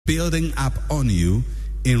building up on you,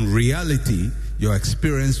 in reality, your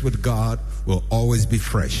experience with God will always be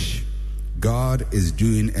fresh. God is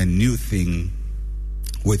doing a new thing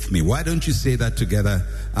with me. Why don't you say that together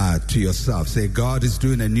to yourself? Say, God is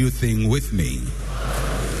doing a new thing with me.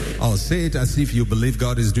 Or say it as if you believe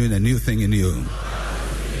God is doing a new thing in you.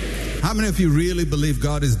 How many of you really believe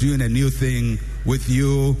God is doing a new thing with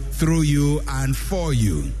you, through you, and for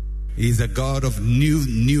you? He's a God of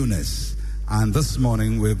newness. And this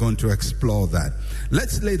morning we're going to explore that.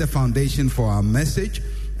 Let's lay the foundation for our message.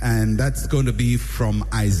 And that's going to be from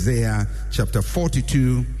Isaiah chapter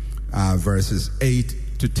 42, verses 8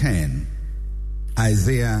 to 10.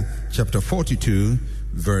 Isaiah chapter 42,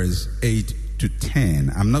 verse 8 to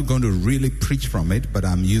 10. I'm not going to really preach from it, but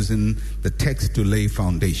I'm using the text to lay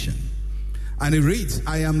foundation. And it reads,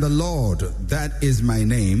 I am the Lord, that is my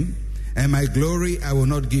name, and my glory I will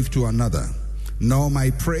not give to another, nor my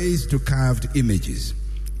praise to carved images.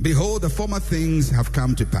 Behold, the former things have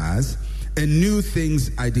come to pass, and new things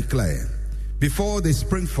I declare. Before they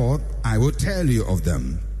spring forth, I will tell you of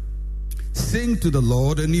them. Sing to the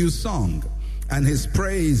Lord a new song, and his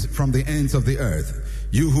praise from the ends of the earth.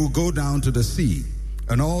 You who go down to the sea,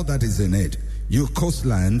 and all that is in it, you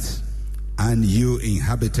coastlands, and you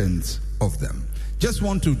inhabitants of them. Just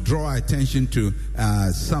want to draw attention to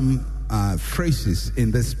some phrases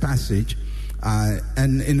in this passage.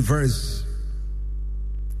 And in verse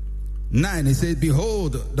 9, it says,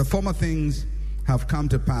 behold, the former things have come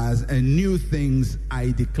to pass, and new things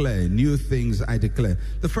I declare. New things I declare.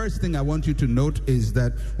 The first thing I want you to note is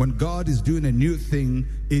that when God is doing a new thing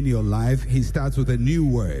in your life, he starts with a new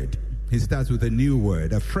word. He starts with a new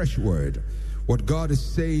word, a fresh word. What God is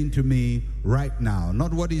saying to me right now.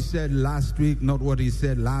 Not what he said last week, not what he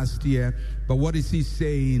said last year, but what is he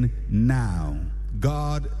saying now?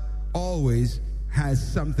 God always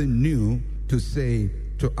has something new to say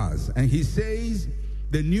to us. And he says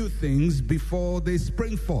the new things before they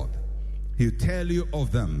spring forth. He'll tell you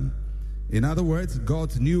of them. In other words,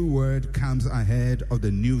 God's new word comes ahead of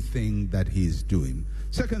the new thing that he's doing.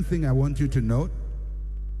 Second thing I want you to note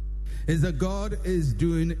is that God is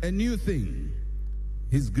doing a new thing.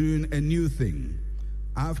 He's doing a new thing.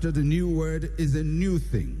 After the new word is a new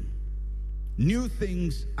thing. New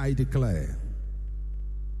things I declare.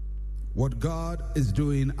 What God is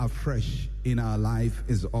doing afresh in our life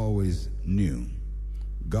is always new.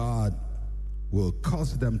 God will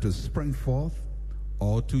cause them to spring forth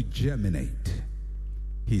or to germinate.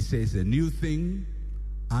 He says a new thing,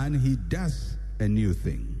 and he does a new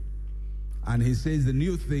thing. And he says the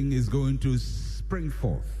new thing is going to spring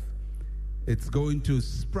forth. It's going to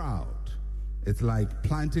sprout. It's like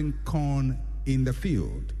planting corn in the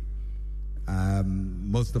field.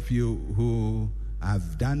 Most of you who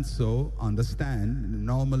have done so understand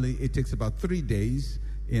normally it takes about 3 days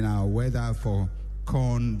in our weather for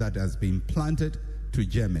corn that has been planted to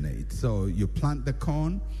germinate. So you plant the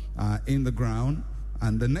corn in the ground,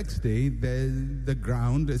 and the next day the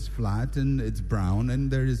ground is flat and it's brown, and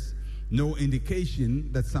there is no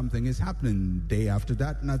indication that something is happening. Day after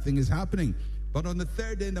that, nothing is happening. But on the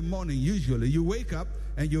third day in the morning, usually you wake up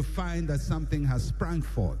and you find that something has sprung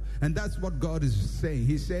forth. And that's what God is saying.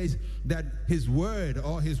 He says that his word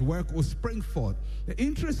or his work will spring forth. The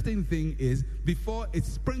interesting thing is, before it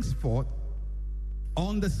springs forth,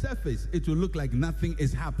 on the surface, it will look like nothing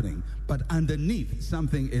is happening. But underneath,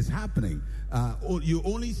 something is happening. You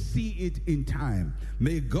only see it in time.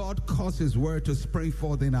 May God cause his word to spring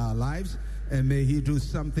forth in our lives, and may he do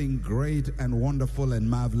something great and wonderful and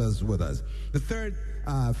marvelous with us. The third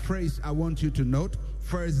phrase I want you to note,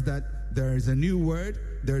 first, that there is a new word,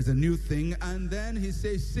 there is a new thing, and then he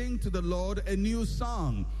says, sing to the Lord a new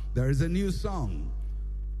song. There is a new song.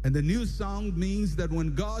 And the new song means that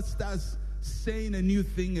when God starts saying a new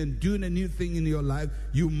thing and doing a new thing in your life,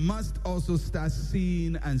 you must also start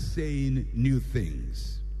seeing and saying new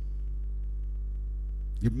things.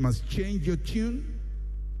 You must change your tune.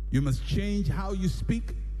 You must change how you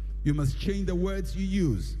speak. You must change the words you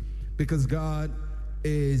use, because God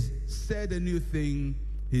is said a new thing.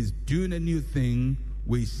 He's doing a new thing.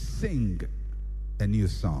 We sing a new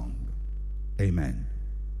song. Amen.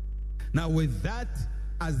 Now, with that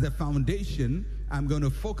as the foundation, I'm going to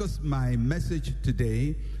focus my message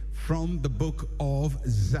today from the book of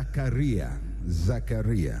Zechariah.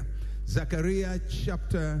 Zechariah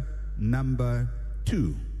chapter number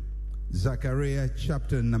 2. Zechariah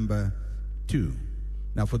chapter number 2.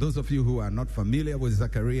 Now, for those of you who are not familiar with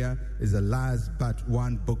Zechariah, is the last but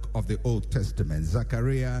one book of the Old Testament.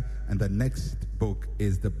 Zechariah, and the next book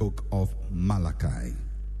is the book of Malachi.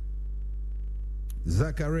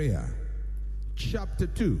 Zechariah chapter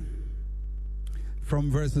 2. from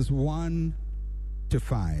verses 1 to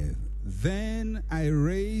 5. Then I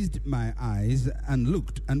raised my eyes and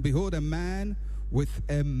looked, and behold, a man with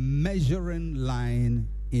a measuring line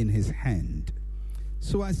in his hand.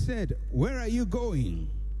 So I said, where are you going?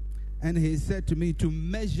 And he said to me, to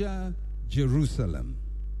measure Jerusalem,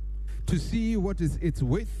 to see what is its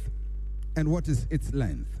width and what is its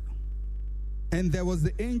length. And there was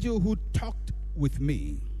the angel who talked with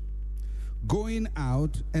me, going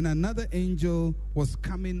out, and another angel was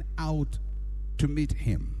coming out to meet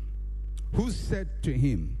him, who said to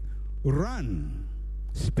him, run,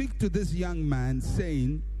 speak to this young man,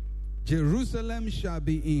 saying, Jerusalem shall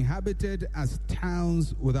be inhabited as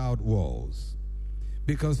towns without walls,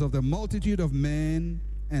 because of the multitude of men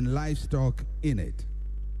and livestock in it.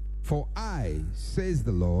 For I, says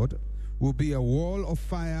the Lord, will be a wall of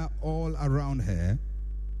fire all around her,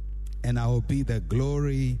 and I will be the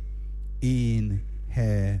glory in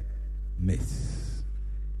her midst.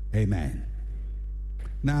 Amen.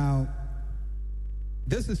 Now,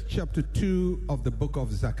 this is chapter 2 of the book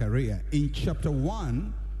of Zechariah. In chapter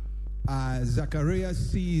 1, Zechariah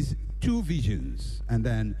sees 2 visions, and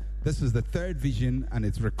then this is the third vision, and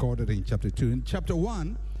it's recorded in chapter 2. In chapter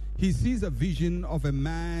 1, he sees a vision of a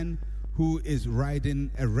man who is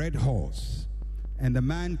riding a red horse, and the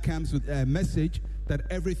man comes with a message that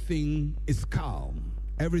everything is calm.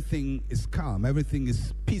 Everything is calm. Everything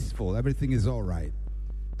is peaceful. Everything is all right.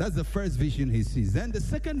 That's the first vision he sees. Then the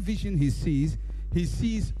second vision he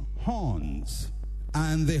sees horns,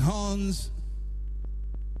 and the horns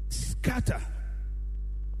scatter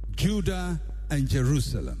Judah and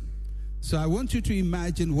Jerusalem. So I want you to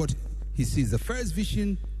imagine what he sees. The first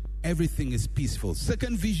vision, everything is peaceful.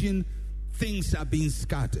 Second vision, things are being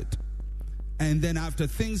scattered. And then after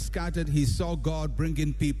things scattered, he saw God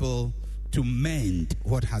bringing people to mend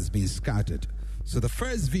what has been scattered. So the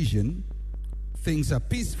first vision, things are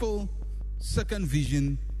peaceful. Second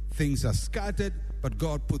vision, things are scattered, but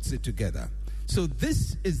God puts it together. So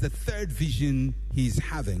this is the third vision he's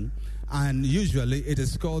having, and usually it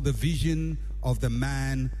is called the vision of the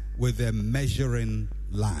man with a measuring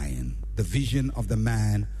line. The vision of the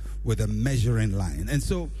man with a measuring line. And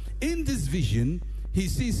so in this vision, he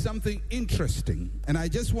sees something interesting, and I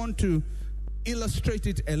just want to illustrate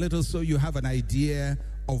it a little so you have an idea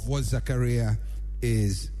of what Zechariah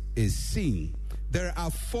is seeing. There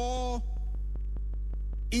are 4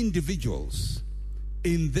 individuals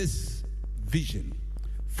in this vision.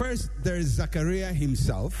 First, there is Zechariah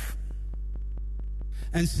himself.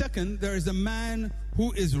 And second, there is a man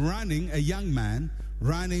who is running, a young man,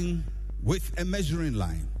 running with a measuring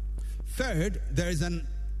line. Third, there is an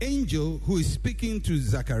angel who is speaking to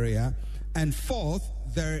Zechariah. And fourth,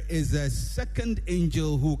 there is a second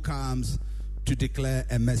angel who comes to declare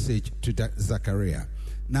a message to Zechariah.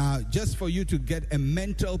 Now, just for you to get a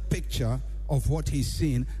mental picture of what he's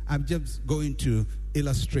seeing, I'm just going to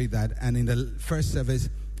illustrate that. And in the first service,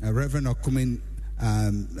 Reverend Okumin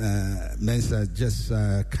Mensah just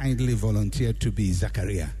kindly volunteered to be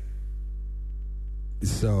Zechariah.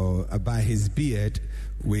 So by his beard,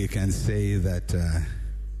 we can say that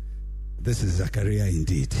this is Zechariah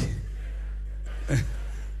indeed.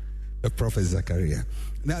 The prophet Zechariah.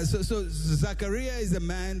 Now, so Zechariah is the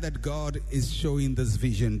man that God is showing this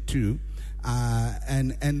vision to.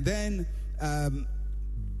 And then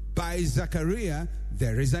by Zechariah,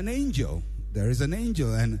 there is an angel. There is an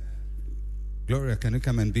angel. And Gloria, can you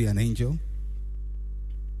come and be an angel?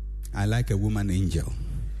 I like a woman angel.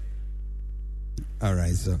 All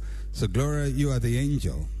right, so Gloria, you are the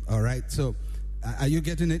angel. All right, so are you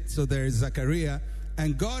getting it? So there is Zechariah,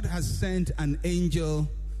 and God has sent an angel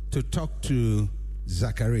to talk to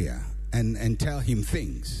Zechariah and tell him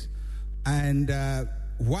things. And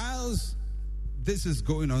whilst this is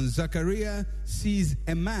going on, Zechariah sees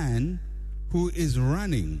a man who is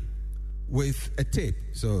running with a tape.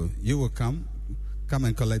 So you will come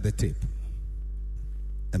and collect the tape,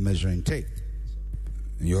 a measuring tape.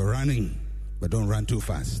 You're running, but don't run too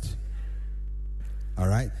fast. All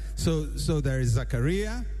right? So there is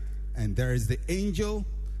Zechariah, and there is the angel,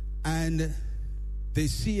 and they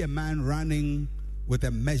see a man running with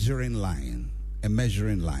a measuring line. A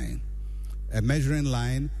measuring line. A measuring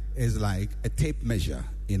line is like a tape measure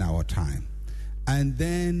in our time. And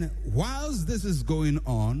then, whilst this is going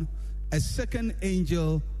on, a second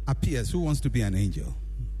angel appears. Who wants to be an angel?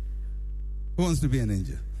 Who wants to be an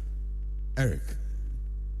angel? Eric.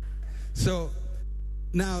 So,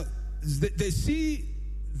 now, they see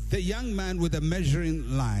the young man with a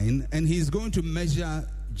measuring line, and he's going to measure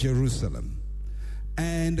Jerusalem.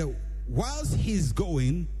 And whilst he's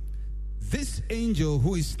going, this angel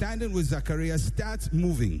who is standing with Zechariah starts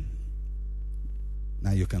moving.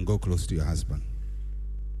 Now you can go close to your husband.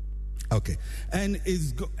 Okay. And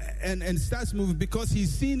starts moving because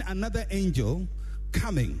he's seen another angel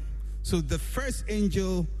coming. So the first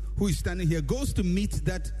angel who is standing here goes to meet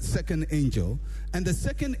that second angel. And the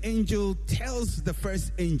second angel tells the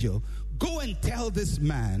first angel, go and tell this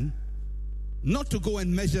man not to go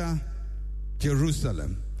and measure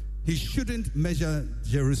Jerusalem. He shouldn't measure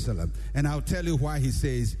Jerusalem. And I'll tell you why he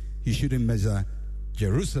says he shouldn't measure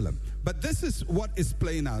Jerusalem. But this is what is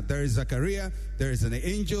playing out. There is Zechariah, there is an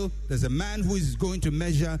angel, there's a man who is going to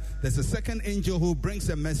measure, there's a second angel who brings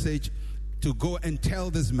a message to go and tell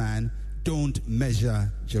this man, don't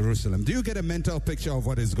measure Jerusalem. Do you get a mental picture of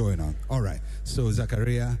what is going on? All right. So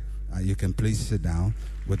Zechariah, you can please sit down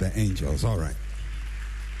with the angels. All right.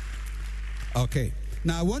 Okay.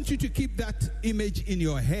 Now I want you to keep that image in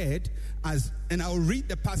your head and I'll read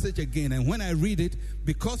the passage again. And when I read it,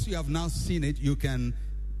 because you have now seen it, you can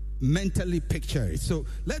mentally picture it. So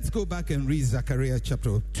let's go back and read Zechariah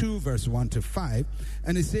chapter 2, verse 1 to 5.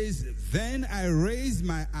 And it says, then I raised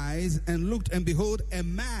my eyes and looked, and behold, a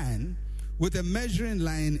man with a measuring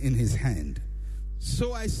line in his hand.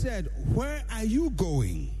 So I said, where are you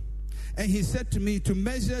going? And he said to me, to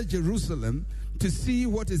measure Jerusalem, to see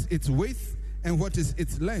what is its width and what is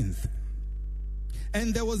its length.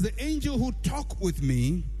 And there was the angel who talked with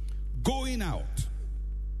me going out.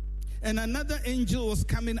 And another angel was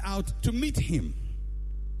coming out to meet him,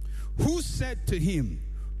 who said to him,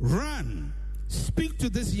 run, speak to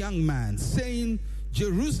this young man, saying,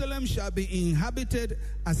 Jerusalem shall be inhabited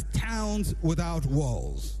as towns without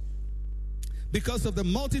walls, because of the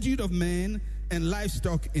multitude of men and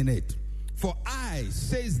livestock in it. For I,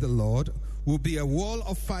 says the Lord, will be a wall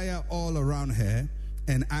of fire all around her,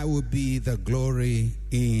 and I will be the glory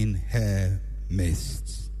in her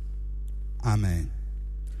midst. Amen.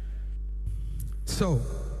 So,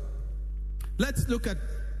 let's look at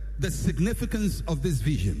the significance of this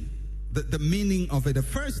vision, the meaning of it. The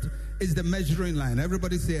first is the measuring line.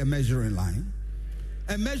 Everybody say a measuring line.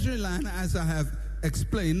 A measuring line, as I have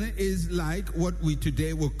explained, is like what we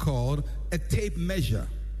today would call a tape measure.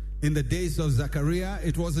 In the days of Zechariah,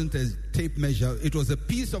 it wasn't a tape measure. It was a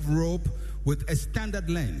piece of rope with a standard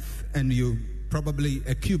length, and you probably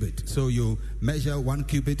a cubit. So you measure 1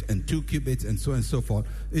 cubit and 2 cubits and so on and so forth.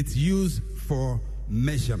 It's used for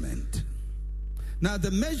measurement. Now,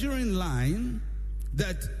 the measuring line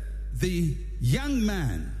that the young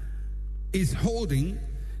man is holding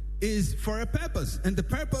is for a purpose, and the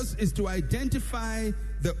purpose is to identify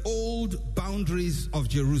the old boundaries of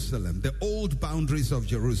Jerusalem, the old boundaries of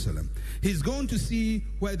Jerusalem. He's going to see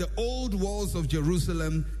where the old walls of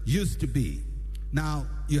Jerusalem used to be. Now,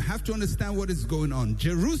 you have to understand what is going on.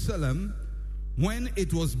 Jerusalem, when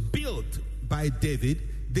it was built by David,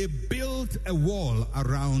 they built a wall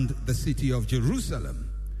around the city of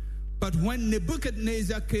Jerusalem. But when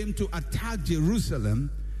Nebuchadnezzar came to attack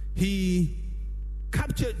Jerusalem, he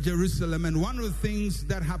captured Jerusalem, and one of the things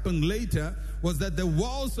that happened later was that the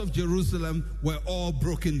walls of Jerusalem were all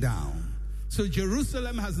broken down. So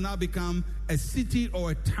Jerusalem has now become a city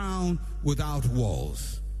or a town without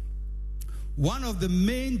walls. One of the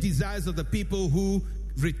main desires of the people who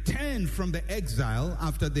returned from the exile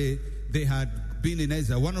after they had been in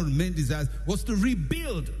exile, one of the main desires was to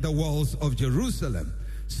rebuild the walls of Jerusalem.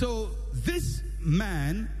 So this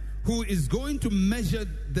man who is going to measure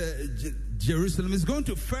Jerusalem is going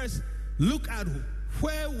to first look at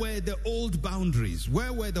where were the old boundaries,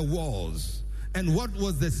 where were the walls, and what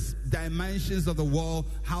was the dimensions of the wall,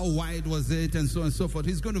 how wide was it, and so on and so forth.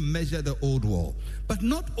 He's going to measure the old wall. But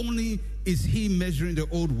not only is he measuring the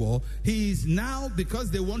old wall, he is now, because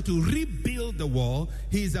they want to rebuild the wall,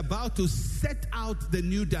 he is about to set out the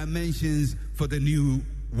new dimensions for the new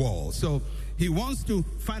wall. So he wants to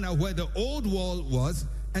find out where the old wall was,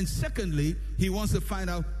 and secondly, he wants to find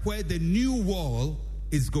out where the new wall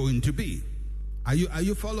is going to be. Are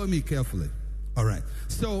you following me carefully? All right.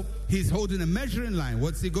 So he's holding a measuring line.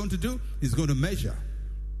 What's he going to do? He's going to measure.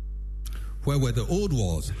 Where were the old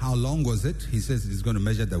walls? How long was it? He says he's going to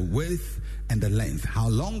measure the width and the length. How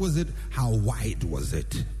long was it? How wide was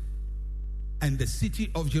it? And the city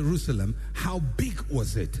of Jerusalem, how big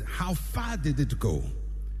was it? How far did it go?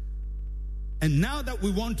 And now that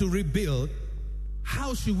we want to rebuild,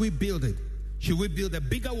 how should we build it? Should we build a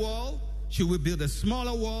bigger wall? Should we build a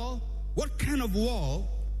smaller wall? What kind of wall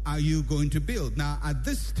are you going to build? Now, at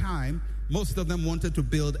this time, most of them wanted to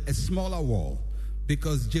build a smaller wall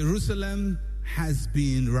because Jerusalem has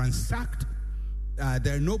been ransacked.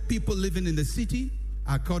 There are no people living in the city.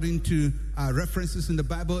 According to references in the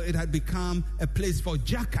Bible, it had become a place for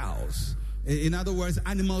jackals. In other words,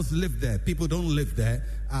 animals live there. People don't live there.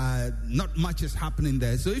 Not much is happening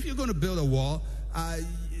there. So if you're going to build a wall,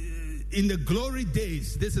 in the glory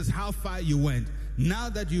days, this is how far you went. Now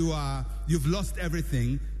that you've lost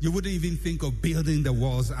everything, you wouldn't even think of building the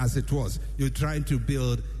walls as it was. You're trying to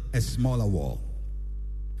build a smaller wall.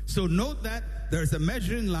 So note that there's a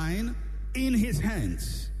measuring line in his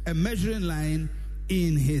hands. A measuring line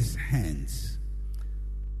in his hands.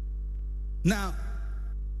 Now,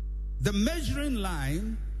 the measuring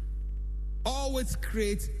line always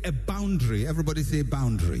creates a boundary. Everybody say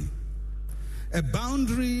boundary. A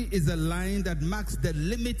boundary is a line that marks the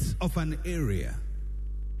limits of an area.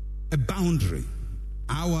 A boundary.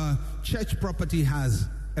 Our church property has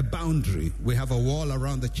a boundary. We have a wall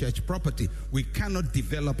around the church property. We cannot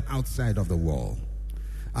develop outside of the wall.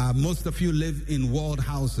 Most of you live in walled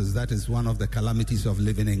houses. That is one of the calamities of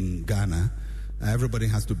living in Ghana. Everybody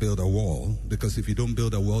has to build a wall, because if you don't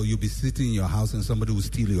build a wall, you'll be sitting in your house and somebody will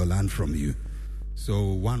steal your land from you.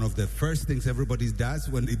 So one of the first things everybody does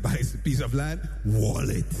when they buy a piece of land, wall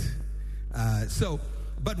it.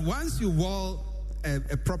 But once you wall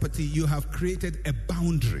a property, you have created a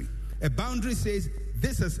boundary. A boundary says,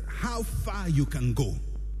 this is how far you can go.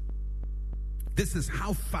 This is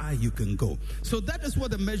how far you can go. So that is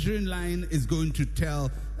what the measuring line is going to tell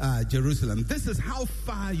Jerusalem. This is how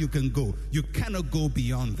far you can go. You cannot go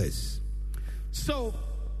beyond this. So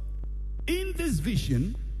in this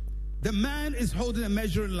vision, the man is holding a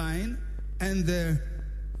measuring line, and the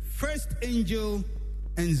first angel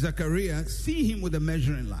and Zechariah see him with a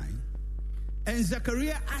measuring line. And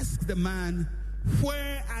Zechariah asks the man,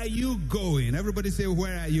 where are you going? Everybody say,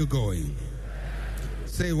 where are you going?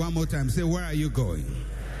 Say it one more time. Say, where are you going?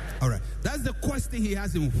 All right. That's the question he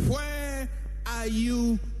has him. Where are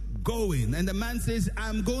you going? And the man says,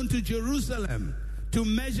 I'm going to Jerusalem to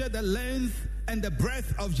measure the length and the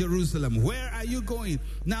breadth of Jerusalem. Where are you going?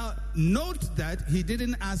 Now, note that he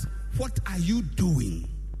didn't ask, what are you doing?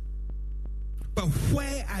 But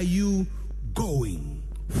where are you going?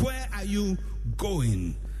 Where are you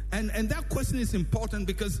going? And that question is important,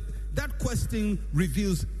 because that question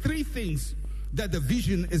reveals three things that the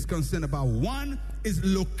vision is concerned about. One is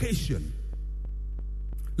location.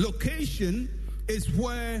 Location is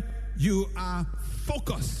where you are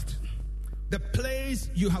focused. The place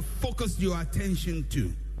you have focused your attention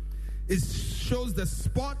to. It shows the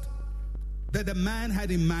spot that the man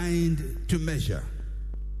had in mind to measure.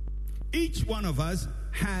 Each one of us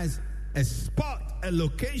has a spot, a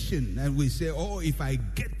location, and we say, oh, if I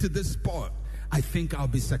get to this spot, I think I'll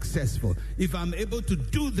be successful. If I'm able to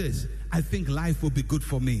do this, I think life will be good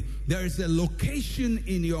for me. There is a location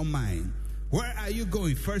in your mind. Where are you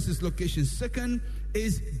going? First is location. Second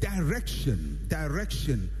is direction.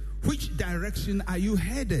 Direction. Which direction are you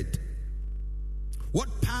headed?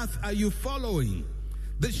 What path are you following?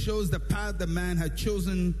 This shows the path the man had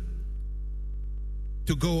chosen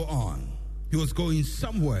to go on. He was going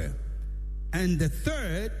somewhere. And the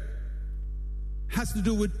third has to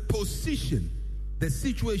do with position, the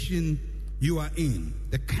situation you are in,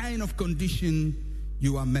 the kind of condition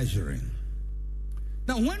you are measuring.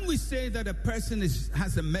 Now, when we say that a person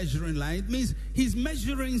has a measuring line, it means he's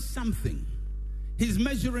measuring something. He's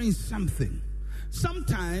measuring something.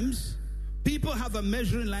 Sometimes people have a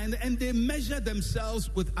measuring line and they measure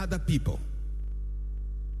themselves with other people.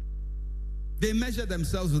 They measure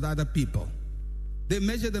themselves with other people. They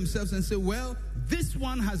measure themselves and say, well, this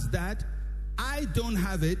one has that. I don't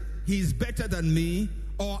have it. He's better than me.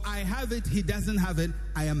 Or I have it. He doesn't have it.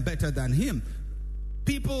 I am better than him.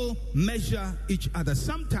 People measure each other.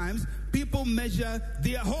 Sometimes people measure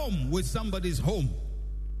their home with somebody's home.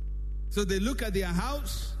 So they look at their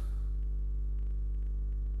house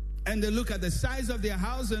and they look at the size of their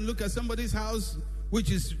house and look at somebody's house, which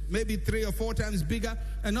is maybe 3 or 4 times bigger,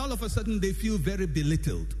 and all of a sudden they feel very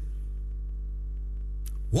belittled.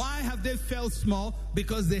 Why have they felt small?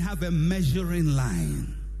 Because they have a measuring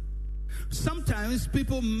line. Sometimes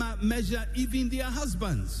people measure even their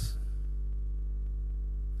husbands.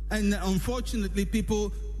 And unfortunately,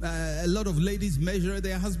 a lot of ladies measure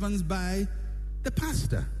their husbands by the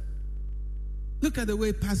pastor. Look at the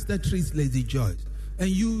way pastor treats Lady Joyce. And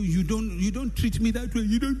you don't treat me that way.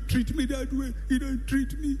 You don't treat me that way. You don't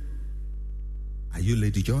treat me. Are you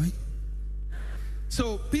Lady Joy?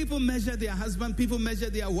 So people measure their husband, people measure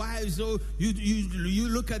their wives. So you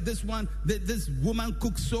look at this one, this woman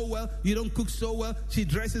cooks so well, you don't cook so well, she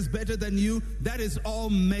dresses better than you. That is all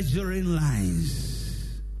measuring lines.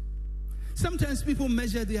 Sometimes people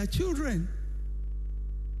measure their children.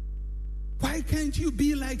 Why can't you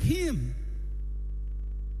be like him?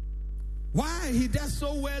 Why? He does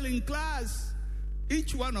so well in class.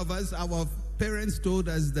 Each one of us, our parents told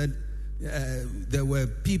us that there were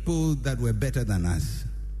people that were better than us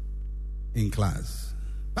in class.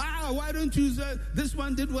 Why don't you say this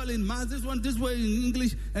one did well in math, this one did well in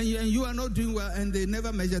English, and you are not doing well, and they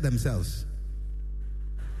never measure themselves.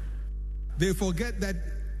 They forget that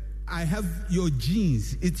I have your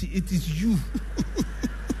genes. It is you.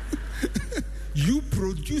 You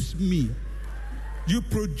produce me. You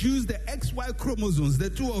produce the XY chromosomes, the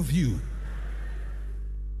two of you.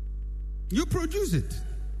 You produce it.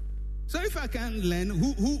 So if I can learn,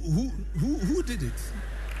 who did it?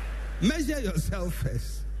 Measure yourself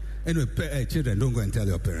first. Anyway, children, don't go and tell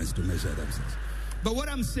your parents to measure themselves. But what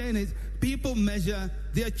I'm saying is, people measure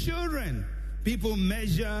their children. People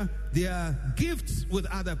measure their gifts with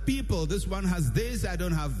other people. This one has this, I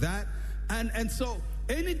don't have that. And so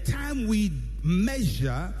anytime we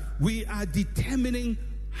measure, we are determining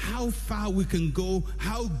how far we can go,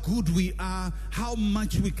 how good we are, how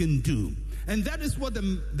much we can do. And that is what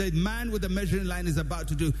the man with the measuring line is about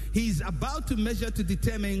to do. He's about to measure to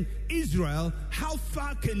determine Israel, how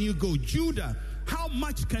far can you go? Judah, how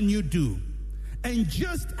much can you do? And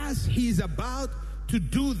just as he's about to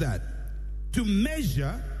do that, to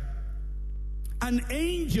measure, an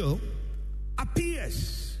angel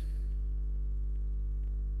appears.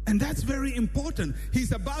 And that's very important.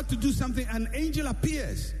 He's about to do something, an angel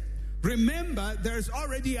appears. Remember, there's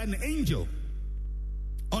already an angel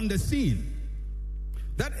on the scene.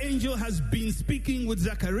 That angel has been speaking with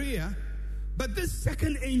Zechariah, but this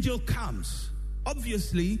second angel comes,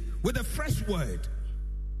 obviously, with a fresh word,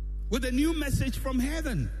 with a new message from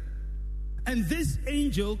heaven. And this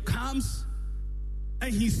angel comes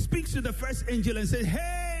and he speaks to the first angel and says,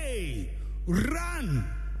 hey, run.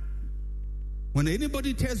 When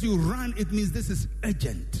anybody tells you run, it means this is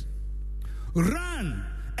urgent. Run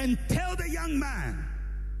and tell the young man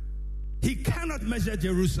he cannot measure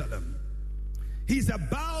Jerusalem. He's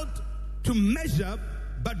about to measure,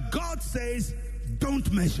 but God says,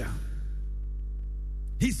 don't measure.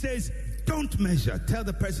 He says, don't measure. Tell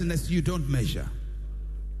the person next to you, don't measure.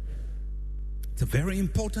 It's a very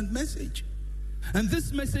important message. And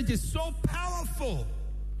this message is so powerful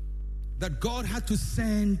that God had to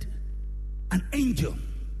send an angel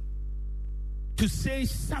to say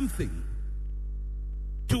something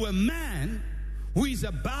to a man who is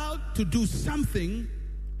about to do something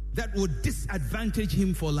that would disadvantage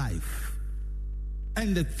him for life.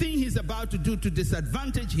 And the thing he's about to do to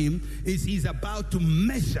disadvantage him is he's about to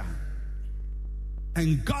measure.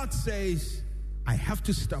 And God says, I have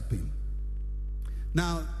to stop him.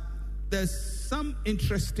 Now, there's some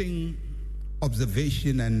interesting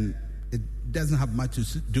observation, and it doesn't have much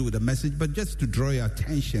to do with the message, but just to draw your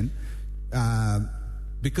attention,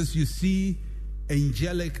 because you see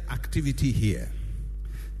angelic activity here.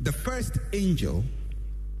 The first angel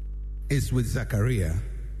is with Zechariah.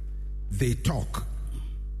 They talk,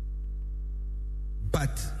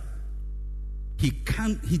 but he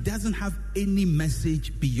doesn't have any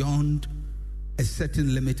message beyond a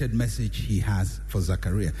certain limited message he has for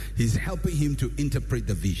Zechariah. He's helping him to interpret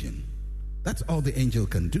the vision. That's all the angel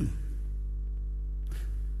can do.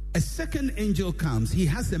 A second angel comes. He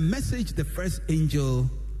has a message the first angel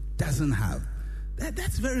doesn't have.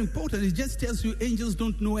 That's very important. It just tells you angels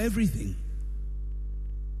don't know everything.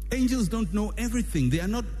 Angels don't know everything. They are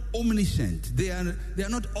not omniscient. They are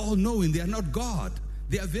not all-knowing. They are not God.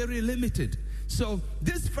 They are very limited. So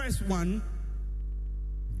this first one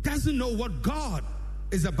doesn't know what God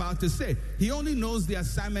is about to say. He only knows the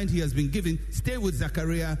assignment he has been given. Stay with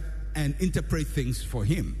Zechariah and interpret things for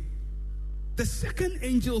him. The second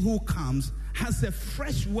angel who comes has a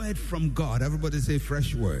fresh word from God. Everybody say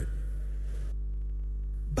fresh word.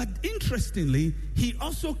 But interestingly, he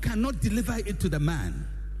also cannot deliver it to the man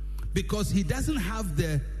because he doesn't have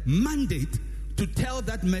the mandate to tell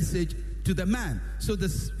that message to the man. So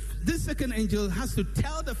this second angel has to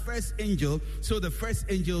tell the first angel, so the first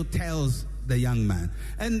angel tells the young man.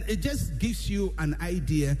 And it just gives you an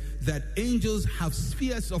idea that angels have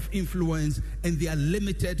spheres of influence and they are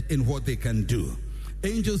limited in what they can do.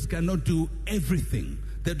 Angels cannot do everything.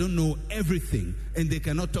 They don't know everything, and they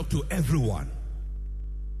cannot talk to everyone.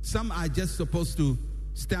 Some are just supposed to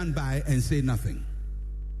stand by and say nothing.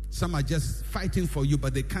 Some are just fighting for you,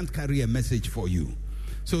 but they can't carry a message for you.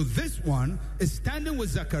 So this one is standing with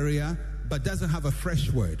Zechariah, but doesn't have a fresh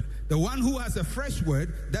word. The one who has a fresh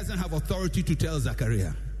word doesn't have authority to tell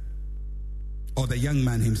Zechariah or the young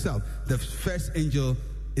man himself. The first angel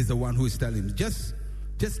is the one who is telling him. Just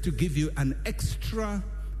to give you an extra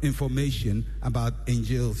information about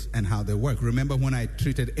angels and how they work. Remember when I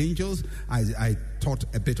treated angels, I taught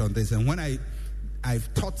a bit on this. And when I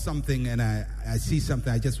I've taught something and I see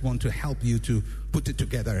something, I just want to help you to put it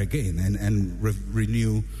together again and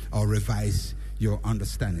renew or revise your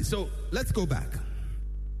understanding. So let's go back.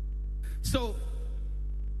 So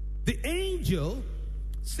the angel,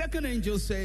 second angel says,